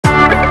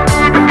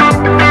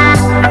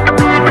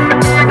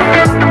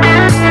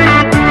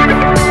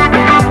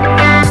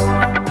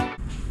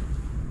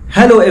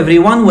Hello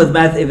everyone with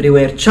Math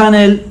Everywhere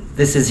channel.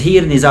 This is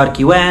here Nizar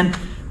Kiwan,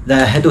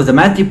 the head of the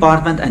Math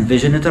Department and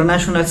Vision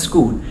International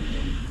School.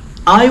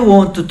 I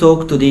want to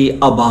talk today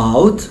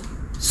about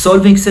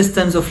solving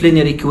systems of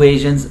linear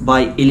equations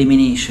by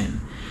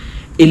elimination.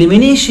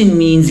 Elimination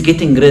means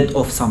getting rid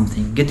of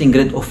something, getting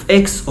rid of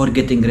x or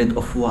getting rid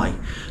of y.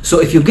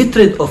 So if you get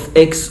rid of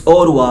x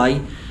or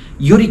y,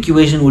 your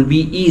equation will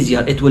be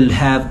easier. It will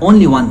have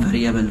only one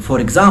variable.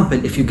 For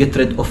example, if you get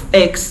rid of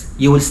x,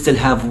 you will still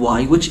have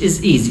y, which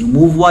is easy.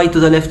 Move y to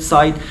the left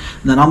side,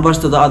 the numbers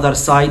to the other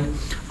side,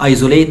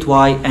 isolate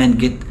y and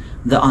get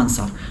the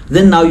answer.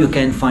 Then now you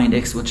can find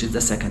x, which is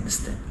the second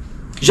step.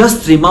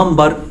 Just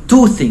remember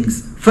two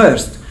things.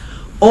 First,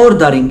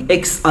 ordering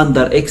x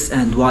under x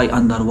and y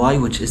under y,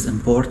 which is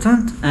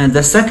important. And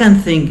the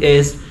second thing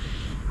is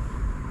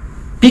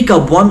pick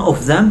up one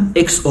of them,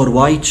 x or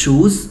y,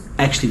 choose.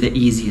 Actually the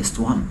easiest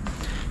one.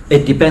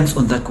 It depends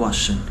on the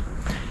question.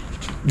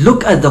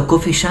 Look at the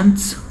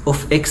coefficients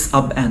of x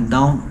up and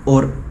down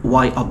or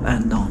y up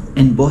and down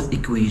in both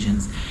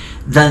equations.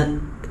 The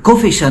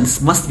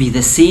coefficients must be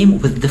the same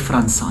with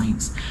different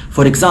signs.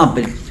 For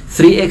example,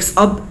 3x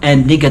up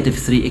and negative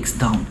 3x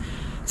down,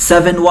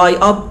 7y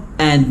up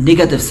and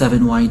negative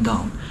 7y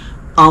down.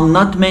 I'm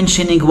not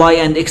mentioning y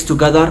and x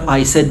together.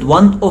 I said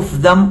one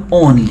of them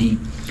only.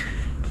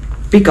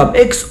 Pick up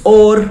x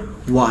or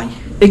y.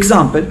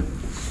 Example,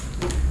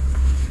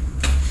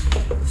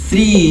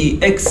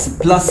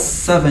 3x plus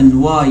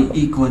 7y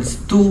equals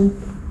 2,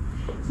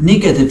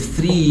 negative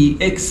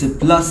 3x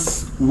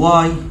plus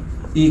y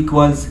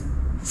equals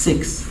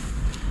 6.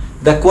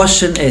 The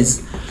question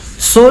is,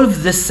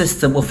 solve this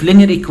system of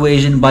linear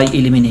equation by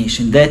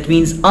elimination. That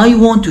means I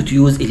want you to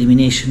use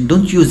elimination.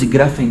 Don't use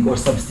graphing or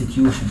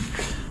substitution.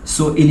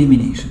 So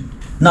elimination.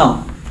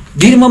 Now,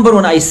 do you remember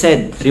when I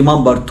said,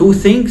 remember two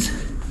things?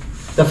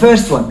 The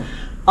first one,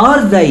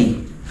 are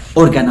they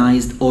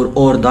organized or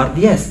ordered?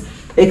 Yes.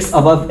 X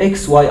above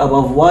x, y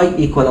above y,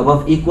 equal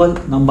above equal,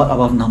 number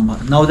above number.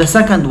 Now the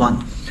second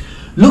one,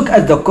 look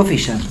at the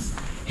coefficients.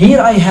 Here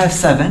I have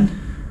 7,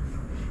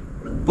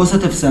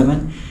 positive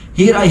 7.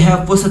 Here I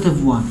have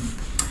positive 1.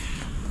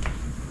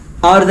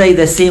 Are they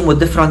the same with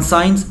different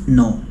signs?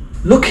 No.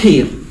 Look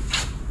here,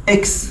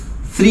 x,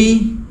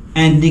 3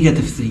 and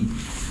negative 3.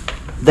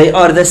 They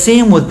are the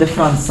same with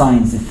different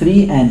signs,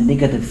 3 and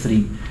negative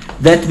 3.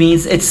 That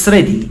means it's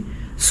ready.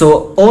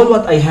 So all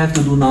what I have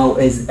to do now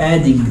is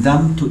adding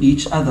them to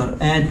each other.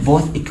 Add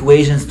both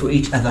equations to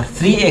each other.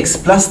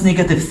 3x plus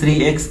negative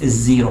 3x is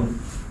 0.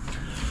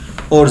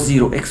 Or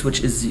 0x,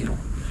 which is 0.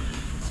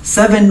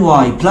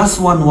 7y plus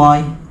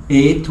 1y,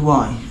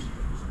 8y.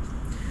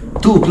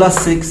 2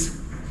 plus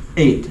 6,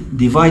 8.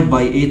 Divide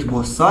by 8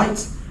 both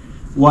sides.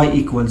 Y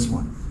equals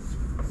 1.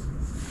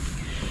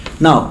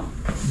 Now,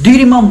 do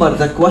you remember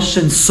the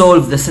question,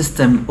 solve the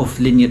system of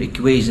linear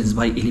equations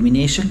by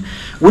elimination?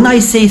 When I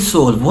say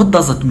solve, what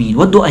does it mean?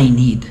 What do I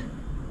need?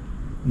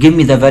 Give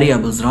me the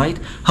variables, right?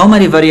 How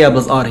many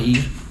variables are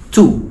here?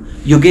 2.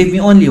 You gave me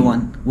only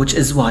one, which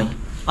is y.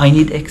 I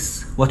need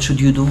x. What should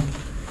you do?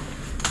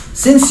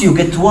 Since you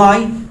get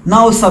y,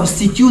 now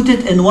substitute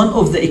it in one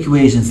of the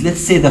equations.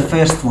 Let's say the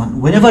first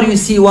one. Whenever you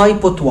see y,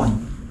 put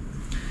 1.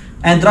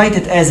 And write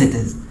it as it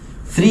is.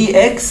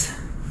 3x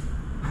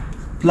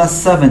plus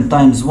 7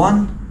 times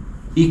 1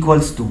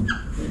 equals 2.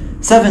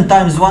 7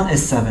 times 1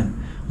 is 7.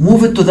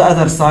 Move it to the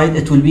other side,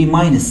 it will be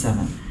minus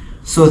 7.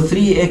 So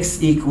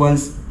 3x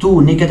equals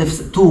 2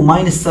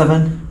 minus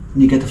 7,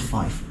 negative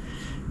 5.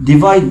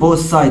 Divide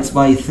both sides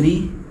by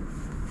 3.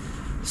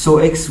 So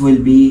x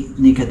will be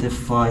negative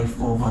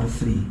 5 over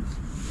 3.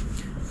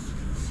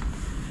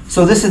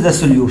 So this is the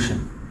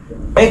solution.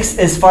 X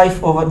is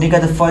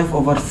negative 5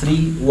 over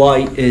 3,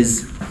 y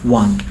is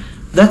 1.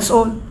 That's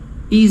all.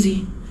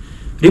 Easy.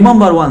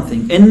 Remember one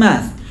thing, in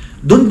math,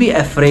 don't be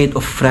afraid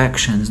of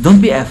fractions. Don't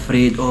be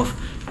afraid of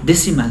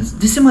decimals.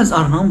 Decimals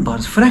are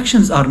numbers.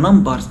 Fractions are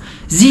numbers.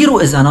 0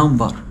 is a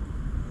number.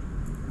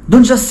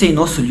 Don't just say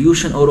no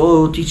solution or,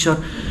 oh,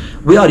 teacher,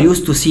 we are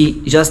used to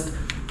see just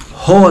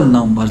whole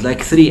numbers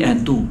like 3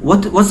 and 2.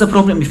 What's the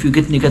problem if you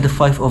get negative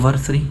 5 over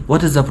 3?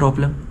 What is the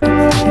problem?